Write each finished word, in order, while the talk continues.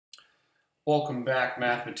Welcome back,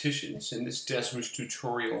 mathematicians. In this Desmos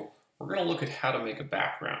tutorial, we're going to look at how to make a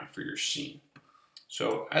background for your scene.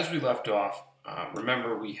 So as we left off,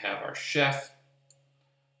 remember we have our chef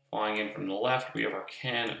flying in from the left. We have our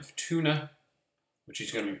can of tuna, which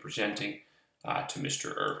he's going to be presenting to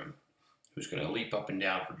Mr. Irving, who's going to leap up and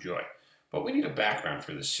down for joy. But we need a background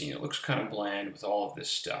for this scene. It looks kind of bland with all of this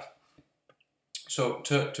stuff. So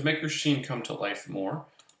to make your scene come to life more,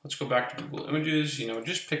 let's go back to Google Images.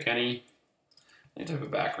 Just pick any type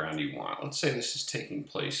of background you want. Let's say this is taking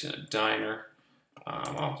place in a diner.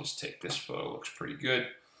 I'll just take this photo, looks pretty good.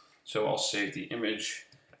 So I'll save the image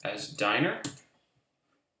as diner.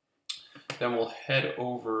 Then we'll head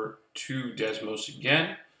over to Desmos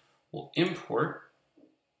again. We'll import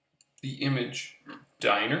the image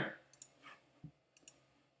diner.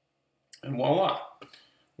 And voila,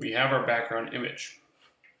 we have our background image.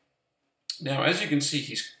 Now, as you can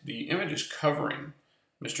see, the image is covering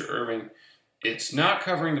Mr. Irving. It's not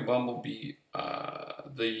covering the bumblebee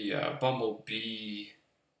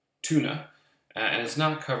tuna, and it's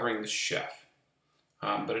not covering the chef,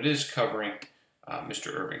 but it is covering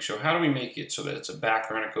Mr. Irving. So how do we make it so that it's a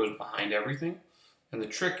background? It goes behind everything, and the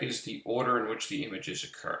trick is the order in which the images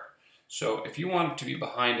occur. So if you want it to be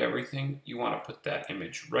behind everything, you want to put that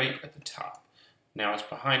image right at the top. Now it's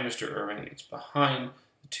behind Mr. Irving, it's behind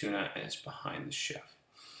the tuna, and it's behind the chef.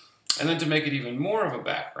 And then to make it even more of a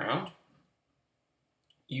background,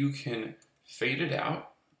 you can fade it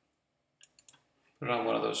out, put it on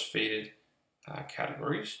one of those faded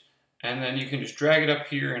categories, and then you can just drag it up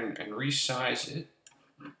here and resize it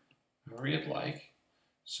however you'd like,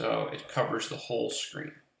 so it covers the whole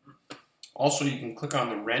screen. Also, you can click on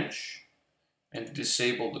the wrench and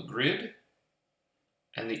disable the grid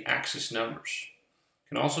and the axis numbers.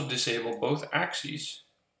 You can also disable both axes,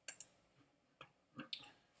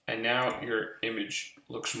 and now your image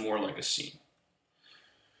looks more like a scene.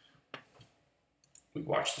 We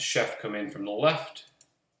watch the chef come in from the left.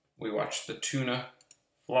 We watch the tuna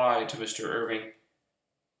fly to Mr. Irving.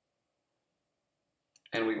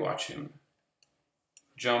 And we watch him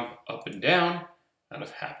jump up and down out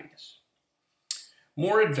of happiness.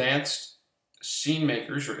 More advanced scene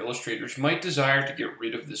makers or illustrators might desire to get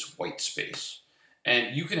rid of this white space.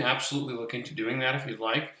 And you can absolutely look into doing that if you'd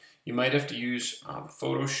like. You might have to use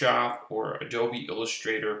Photoshop or Adobe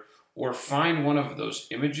Illustrator, or find one of those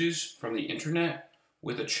images from the internet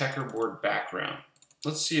with a checkerboard background.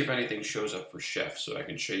 Let's see if anything shows up for chef so I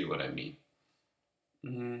can show you what I mean.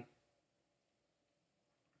 I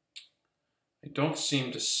don't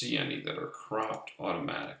seem to see any that are cropped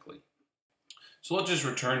automatically. So let's just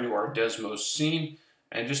return to our Desmos scene,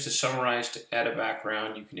 and just to summarize, to add a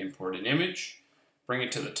background, you can import an image, bring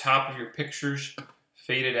it to the top of your pictures,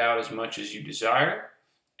 fade it out as much as you desire,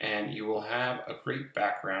 and you will have a great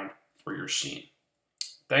background for your scene.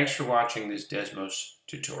 Thanks for watching this Desmos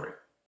tutorial.